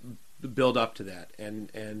have to build up to that.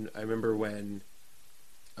 And I remember when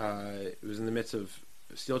it was in the midst of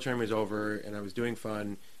Steel Train was over, and I was doing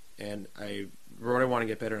fun, and I wrote I Want to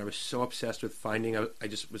Get Better, and I was so obsessed with I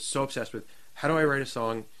just was so obsessed with, how do I write a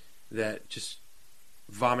song that just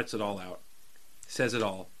vomits it all out, says it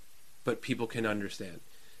all, but people can understand.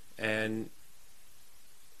 And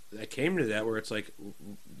I came to that where it's like,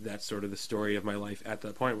 that's sort of the story of my life at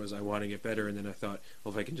that point, was I want to get better. And then I thought,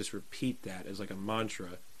 well, if I can just repeat that as like a mantra,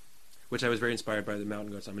 which I was very inspired by the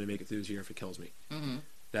Mountain Goats, I'm going to make it through this year if it kills me. Mm-hmm.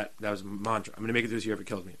 That was a mantra. I'm going to make it through this year if it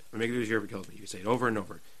kills me. I'm going to make it through this year if it kills me. You say it over and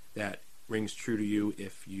over. That rings true to you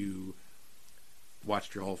if you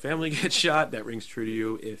watched your whole family get shot. That rings true to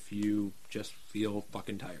you if you just feel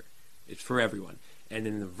fucking tired. It's for everyone. And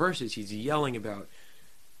in the verses, he's yelling about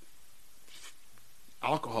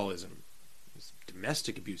alcoholism,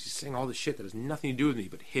 domestic abuse. He's saying all this shit that has nothing to do with me,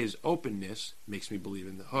 but his openness makes me believe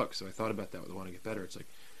in the hook. So I thought about that with I Want to Get Better. It's like,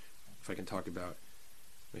 if I can talk about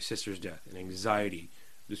my sister's death and anxiety,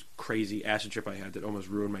 this crazy acid trip I had that almost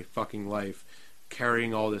ruined my fucking life,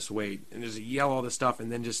 carrying all this weight, and just yell all this stuff,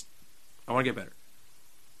 and then just, I want to get better.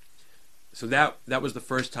 So that was the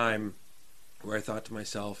first time where I thought to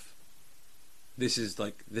myself, this is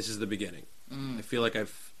the beginning. I feel like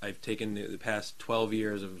I've taken the past 12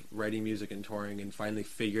 years of writing music and touring and finally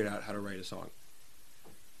figured out how to write a song.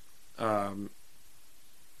 And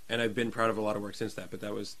I've been proud of a lot of work since that, but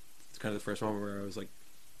that was kind of the first moment where I was like,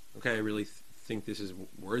 okay, I really think this is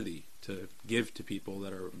worthy to give to people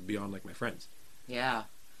that are beyond like my friends. Yeah.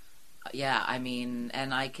 I mean,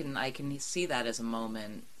 and I can see that as a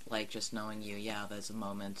moment, like just knowing you. Yeah, there's a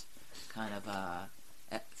moment, kind of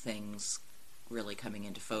things really coming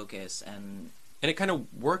into focus, and it kind of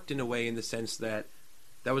worked in a way in the sense that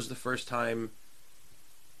was the first time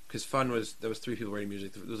because there was 3 people writing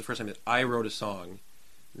music. It was the first time that I wrote a song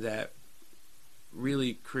that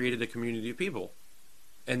really created a community of people.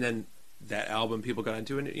 And then that album people got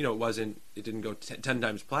into, and it didn't go 10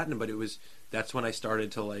 times platinum, but that's when I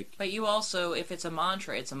started to like. But you also, if it's a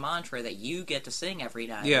mantra that you get to sing every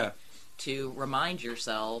night. Yeah. To remind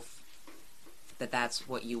yourself that that's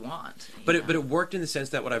what you want. But it worked in the sense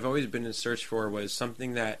that what I've always been in search for was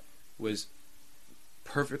something that was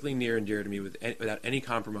perfectly near and dear to me without any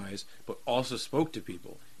compromise, but also spoke to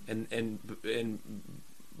people. And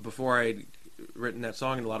before I'd written that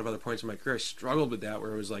song and a lot of other points in my career, I struggled with that,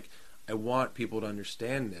 where it was like, I want people to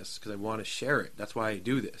understand this because I want to share it. That's why I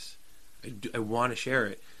do this. I want to share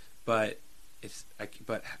it, but I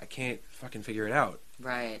can't fucking figure it out.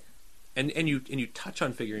 Right. And you touch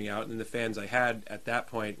on figuring out, and the fans I had at that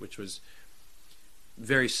point, which was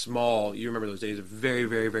very small. You remember those days, a very,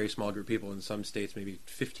 very, very small group of people. In some states, maybe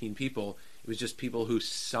 15 people. It was just people who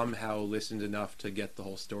somehow listened enough to get the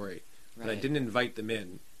whole story. Right. But I didn't invite them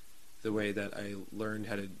in the way that I learned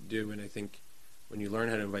how to do. And I think when you learn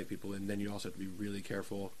how to invite people in, then you also have to be really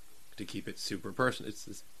careful to keep it super personal. It's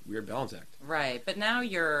this weird balance act. Right. But now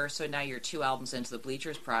you're 2 albums into the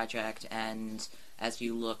Bleachers Project, and as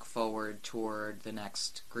you look forward toward the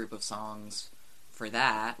next group of songs for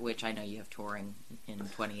that, which I know you have touring in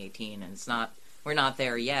 2018, and we're not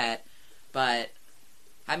there yet, but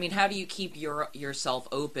I mean, how do you keep yourself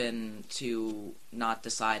open to not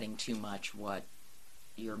deciding too much what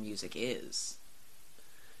your music is?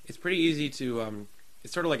 It's pretty easy to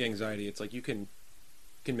it's sort of like anxiety. It's like you can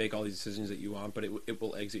make all these decisions that you want, but it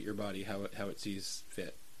will exit your body how it sees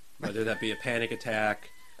fit, whether that be a panic attack,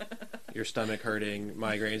 your stomach hurting,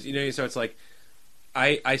 migraines, so it's like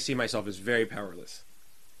I see myself as very powerless,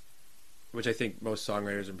 which I think most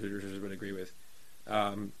songwriters and producers would agree with.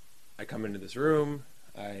 I come into this room,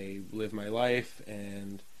 I live my life,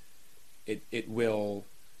 and it will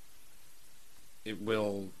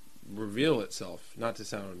reveal itself. Not to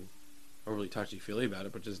sound overly touchy-feely about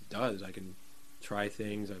it, but just does. I can try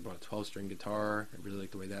things. I bought a 12-string guitar. I really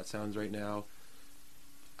like the way that sounds right now.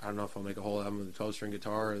 I don't know if I'll make a whole album with a 12-string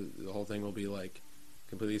guitar, or the whole thing will be like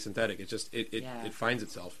completely synthetic. It's just it finds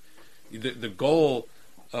itself. The goal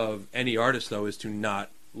of any artist, though, is to not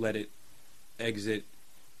let it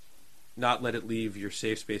leave your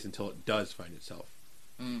safe space until it does find itself.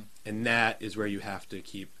 And that is where you have to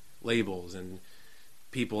keep labels and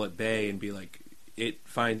people at bay and be like,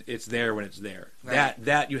 it's there when it's there. Right.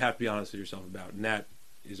 That you have to be honest with yourself about, and that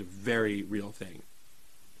is a very real thing.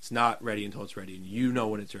 It's not ready until it's ready, and you know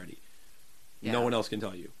when it's ready. Yeah. No one else can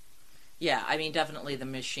tell you. Yeah, I mean, definitely the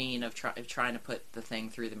machine of trying to put the thing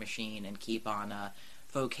through the machine and keep on a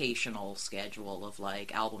vocational schedule of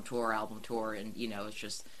like album tour, and it's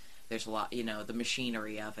just there's a lot, the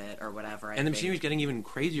machinery of it or whatever. The machinery's getting even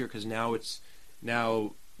crazier because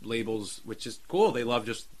now labels, which is cool. They love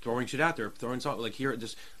just throwing shit out there, throwing songs like here,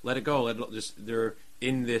 just let it go. They're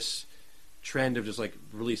in this trend of just like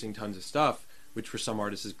releasing tons of stuff, which for some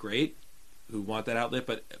artists is great who want that outlet,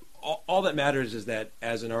 but all that matters is that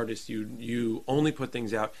as an artist, you only put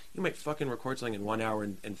things out. You might fucking record something in 1 hour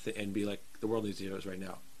and be like, the world needs to hear this right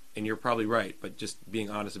now. And you're probably right, but just being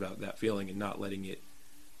honest about that feeling and not letting it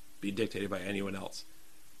be dictated by anyone else.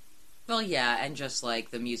 Well, yeah, and just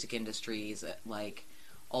like the music industry's like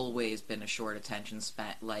always been a short attention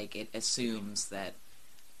span. Like it assumes that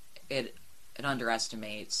it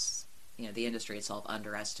underestimates. The industry itself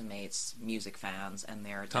underestimates music fans and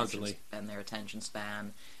their attention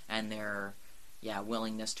span and their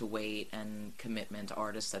willingness to wait and commitment to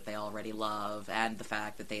artists that they already love, and the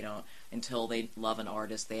fact that until they love an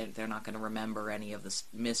artist, they're not going to remember any of the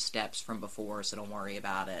missteps from before, so don't worry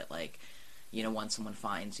about it. Like, once someone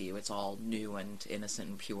finds you, it's all new and innocent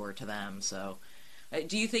and pure to them. So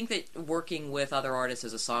do you think that working with other artists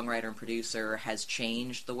as a songwriter and producer has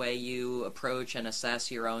changed the way you approach and assess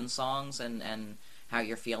your own songs and how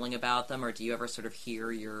you're feeling about them? Or do you ever sort of hear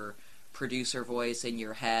your producer voice in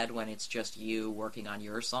your head when it's just you working on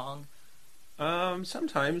your song?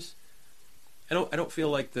 Sometimes. I don't feel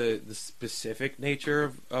like the specific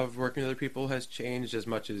nature of working with other people has changed as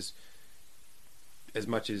much as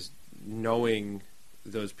knowing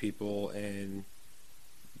those people and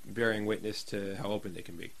bearing witness to how open they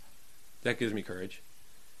can be. That gives me courage.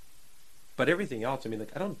 But everything else, I mean,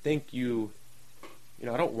 like, I don't think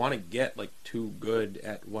I don't want to get like too good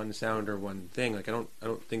at one sound or one thing. Like, I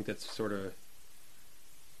don't think that's sort of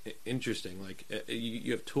interesting. Like,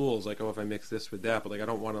 you have tools like, if I mix this with that, but like, I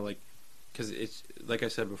don't want to, like, because it's like I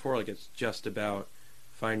said before, like, it's just about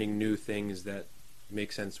finding new things that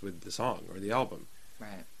make sense with the song or the album.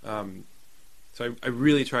 Right. So I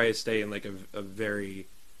really try to stay in like a very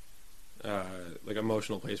like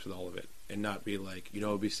emotional place with all of it, and not be like,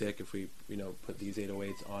 it'd be sick if we put these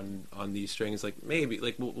 808s on these strings. Like maybe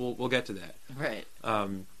like we'll get to that. Right.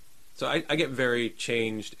 So I get very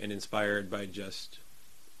changed and inspired by just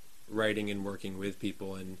writing and working with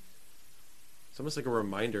people, and it's almost like a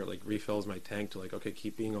reminder. It like refills my tank to like, okay,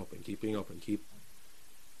 keep being open, keep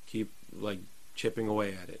like chipping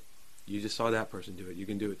away at it. You just saw that person do it. You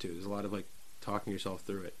can do it too. There's a lot of like talking yourself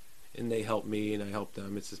through it. And they help me, and I help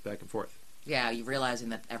them. It's just back and forth. Yeah, you realizing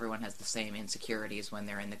that everyone has the same insecurities when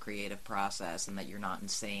they're in the creative process, and that you're not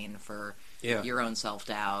insane for your own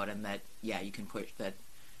self-doubt, and that, you can push that.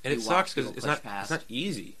 And it sucks because it's not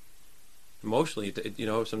easy. Emotionally,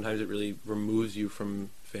 sometimes it really removes you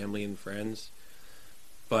from family and friends.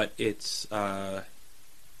 But it's,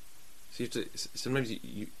 sometimes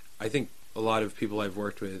I think a lot of people I've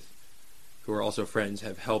worked with who are also friends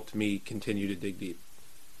have helped me continue to dig deep.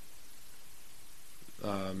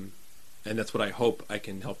 And that's what I hope I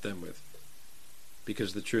can help them with,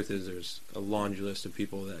 because the truth is there's a laundry list of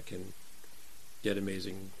people that can get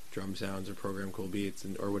amazing drum sounds or program cool beats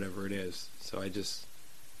or whatever it is. So I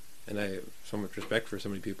have so much respect for so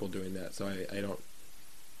many people doing that. So I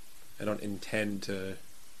don't intend to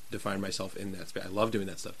define myself in that space. I love doing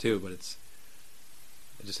that stuff too, but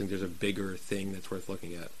I just think there's a bigger thing that's worth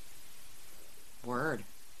looking at. Word.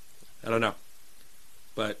 I don't know,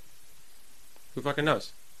 but who fucking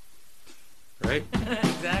knows? Right?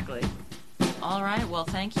 Exactly. All right. Well,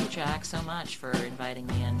 thank you, Jack, so much for inviting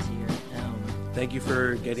me into your home. Thank you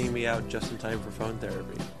for getting me out just in time for phone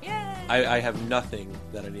therapy. Yay! I have nothing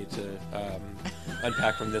that I need to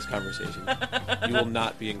unpack from this conversation. You will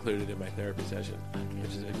not be included in my therapy session,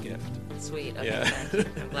 which is a gift. Sweet. Okay, yeah. Thank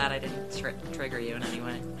you. I'm glad I didn't trigger you in any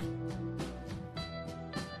way.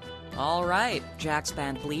 All right, Jack's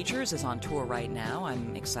band Bleachers is on tour right now.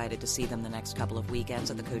 I'm excited to see them the next couple of weekends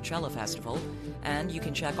at the Coachella Festival, and you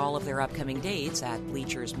can check all of their upcoming dates at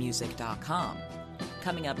bleachersmusic.com.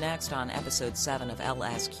 Coming up next on Episode 7 of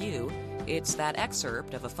LSQ, it's that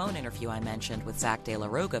excerpt of a phone interview I mentioned with Zach De La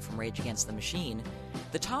Roga from Rage Against the Machine.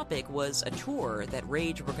 The topic was a tour that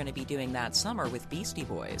Rage were going to be doing that summer with Beastie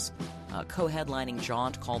Boys. A co-headlining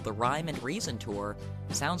jaunt called the Rhyme and Reason Tour.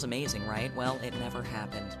 Sounds amazing, right? Well, it never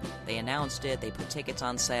happened. They announced it, they put tickets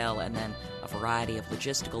on sale, and then a variety of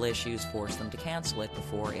logistical issues forced them to cancel it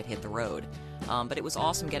before it hit the road. But it was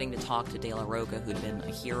awesome getting to talk to De La Roga, who'd been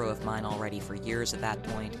a hero of mine already for years at that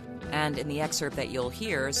point. And in the excerpt that you'll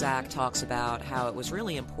hear, Zach talks about how it was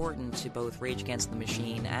really important to both Rage Against the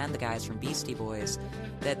Machine and the guys from Beastie Boys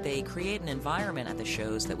that they create an environment at the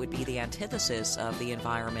shows that would be the antithesis of the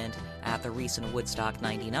environment at the recent Woodstock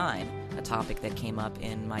 99, a topic that came up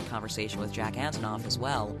in my conversation with Jack Antonoff as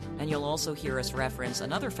well. And you'll also hear us reference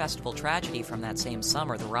another festival tragedy from that same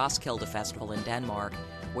summer, the Roskilde Festival in Denmark,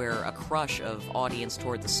 where a crush of audience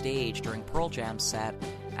toward the stage during Pearl Jam's set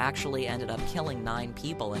actually ended up killing 9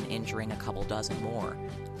 people and injuring a couple dozen more.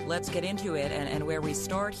 Let's get into it, and where we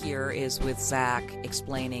start here is with Zach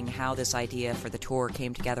explaining how this idea for the tour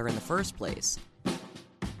came together in the first place.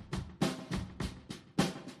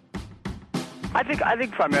 I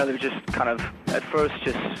think primarily just kind of, at first,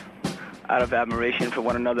 just out of admiration for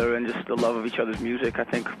one another and just the love of each other's music, I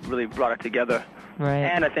think really brought it together. Right.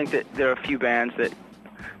 And I think that there are a few bands that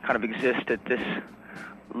kind of exist at this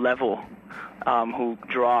level who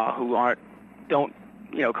don't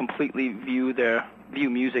completely view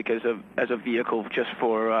music as a vehicle just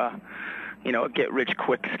for a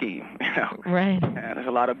get-rich-quick scheme. Right. And there's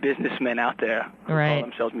a lot of businessmen out there who call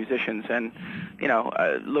themselves musicians, and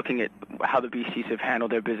looking at how the Beasties have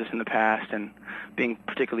handled their business in the past and being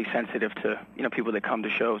particularly sensitive to people that come to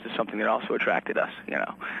shows is something that also attracted us.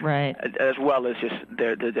 Right. As well as just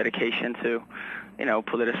their dedication to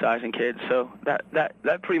politicizing kids. So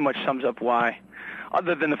that pretty much sums up why.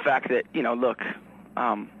 Other than the fact that look.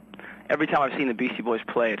 Every time I've seen the Beastie Boys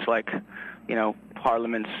play, it's like,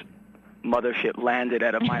 Parliament's mothership landed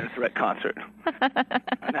at a Minor Threat concert.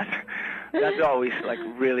 That's always, like,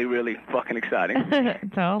 really, really fucking exciting.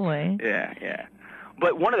 Totally. Yeah.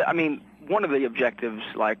 But one of the objectives,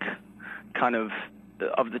 like, kind of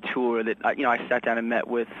the tour that, I sat down and met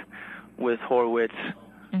with Horowitz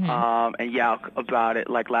and Yauk about it,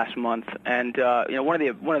 like, last month. And, one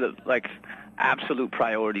of the, like, absolute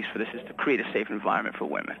priorities for this is to create a safe environment for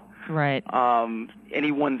women. Right.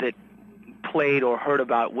 Anyone that played or heard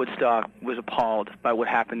about Woodstock was appalled by what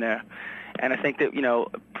happened there. And I think that,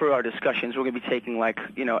 per our discussions, we're going to be taking,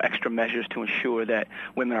 extra measures to ensure that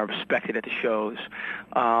women are respected at the shows.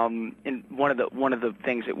 And one of the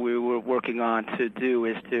things that we were working on to do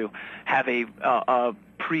is to have a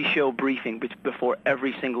pre-show briefing before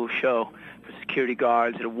every single show for security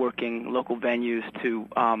guards that are working local venues to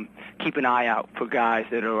keep an eye out for guys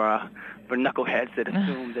that are for knuckleheads that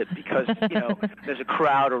assume that because there's a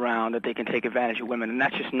crowd around that they can take advantage of women, and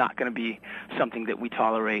that's just not going to be something that we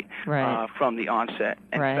tolerate from the onset.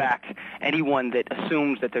 In fact, anyone that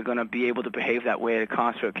assumes that they're going to be able to behave that way at a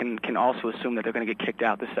concert can also assume that they're going to get kicked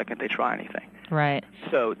out the second they try anything. Right.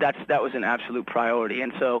 So that was an absolute priority,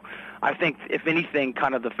 and so I think if anything,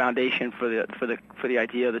 kind of the foundation for the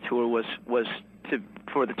idea of the tour was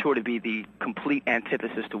for the tour to be the complete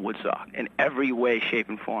antithesis to Woodstock in every way, shape,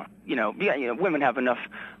 and form. Women have enough,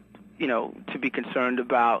 to be concerned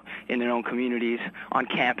about in their own communities, on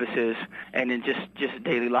campuses, and in just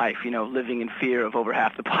daily life. Living in fear of over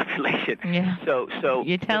half the population. Yeah. So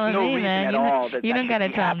you're telling there's no me, reason man. at all that you that don't should gotta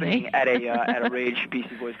be tell happening me. at a Rage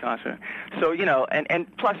Beastie Boys concert. So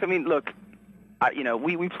and plus, I mean, look,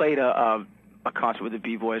 we played a concert with the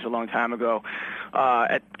B-Boys a long time ago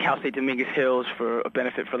at Cal State Dominguez Hills for a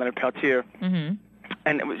benefit for Leonard Peltier. Mm-hmm.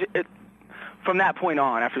 And from that point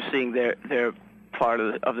on, after seeing their part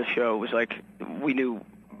of the show, it was like we knew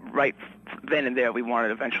right then and there we wanted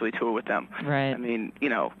to eventually tour with them. Right. I mean,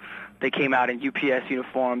 they came out in UPS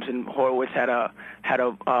uniforms, and Horowitz had a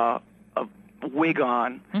wig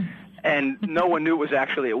on. And no one knew it was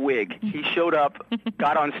actually a wig. He showed up,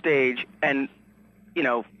 got on stage, and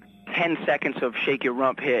 10 seconds of Shake Your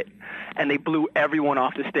Rump hit, and they blew everyone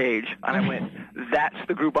off the stage. And I went, that's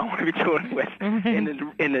the group I want to be touring with in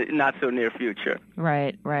the not so near future.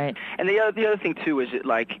 Right, right. And the other thing too is that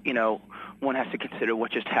one has to consider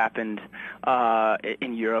what just happened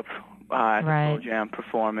in Europe. At the Pearl Jam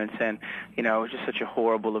performance, and it was just such a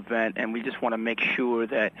horrible event, and we just want to make sure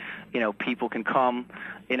that people can come,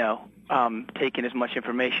 take in as much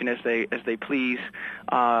information as they please,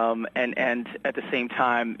 and at the same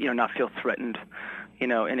time, not feel threatened,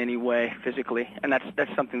 in any way physically, and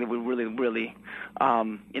that's something that we really,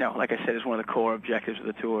 like I said, is one of the core objectives of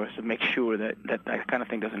the tour, is to make sure that kind of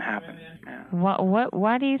thing doesn't happen. Yeah.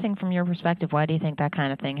 Why do you think, from your perspective, why do you think that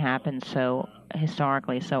kind of thing happens so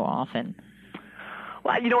historically so often?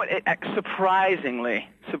 Well, surprisingly,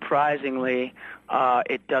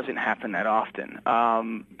 it doesn't happen that often,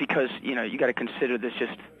 because you got to consider there's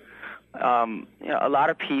just a lot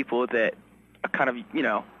of people that are kind of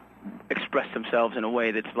express themselves in a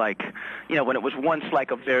way that's like, when it was once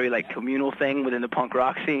like a very like communal thing within the punk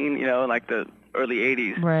rock scene, like the early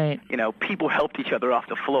 80s. Right. People helped each other off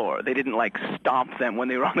the floor. They didn't like stomp them when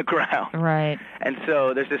they were on the ground. Right. And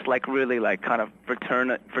so there's this like really like kind of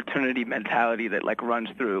fraternity mentality that like runs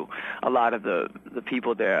through a lot of the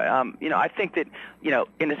people there. I think that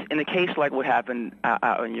in a case like what happened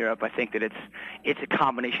out in Europe, I think that it's a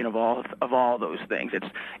combination of all those things.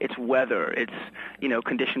 It's weather, it's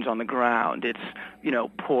conditions on the ground, it's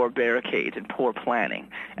poor barricades and poor planning,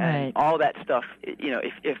 and all that stuff.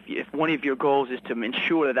 If one of your goals is to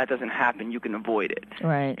ensure that doesn't happen, you can avoid it.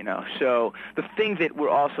 Right. So the thing that we're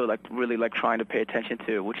also like really like trying to pay attention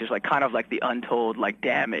to, which is like kind of like the untold like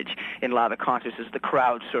damage in a lot of the concerts, is the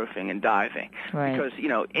crowd surfing and diving. Right. Because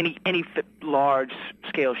any large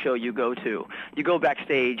scale show you go to, you go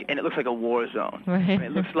backstage and it looks like a war zone. Right. I mean,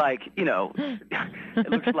 it looks like it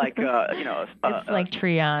looks like it's like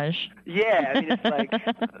triage. Yeah, I mean, it's like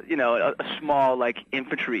a small like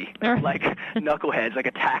infantry like knuckleheads like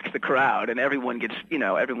attacks the crowd, and everyone gets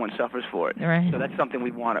everyone suffers for it. Right. So that's something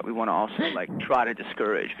we want to also like try to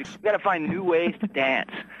discourage. We got to find new ways to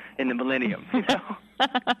dance in the millennium.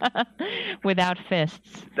 Without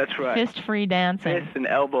fists. That's right. Fist-free dancing. Fists and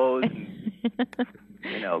elbows.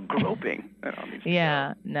 And, groping.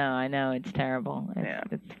 Yeah. No, I know, it's terrible.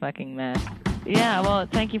 It's fucking mess. Yeah, well,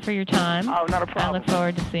 thank you for your time. Oh, not a problem. I look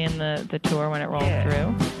forward to seeing the tour when it rolls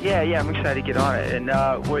through. Yeah, I'm excited to get on it. And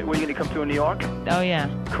were you going to come through in New York? Oh, yeah.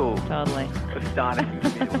 Cool. Totally. Astonishing to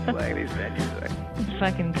me that we're playing these venues. Right? It's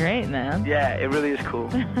fucking great, man. Yeah, it really is cool.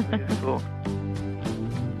 It is cool.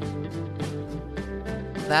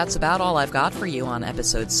 That's about all I've got for you on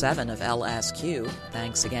episode 7 of LSQ.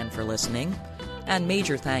 Thanks again for listening. And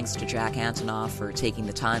major thanks to Jack Antonoff for taking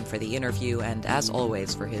the time for the interview, and as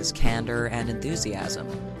always for his candor and enthusiasm.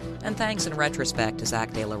 And thanks in retrospect to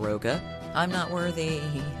Zach De La Roga. I'm not worthy.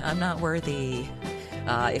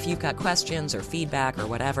 If you've got questions or feedback or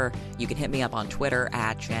whatever, you can hit me up on Twitter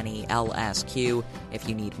 @JennyLSQ if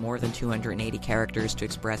you need more than 280 characters to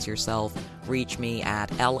express yourself, reach me at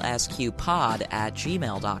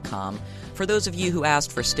lsqpod@gmail.com. For those of you who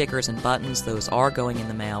asked for stickers and buttons, those are going in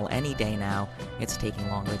the mail any day now. It's taking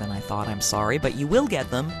longer than I thought, I'm sorry, but you will get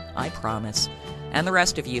them, I promise. And the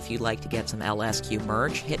rest of you, if you'd like to get some LSQ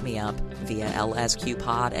merch, hit me up via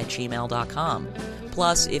lsqpod@gmail.com.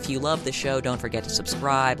 Plus, if you love the show, don't forget to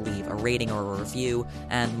subscribe, leave a rating or a review,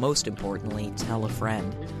 and most importantly, tell a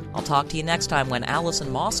friend. I'll talk to you next time when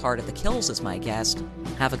Alison Mosshart of The Kills is my guest.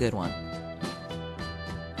 Have a good one.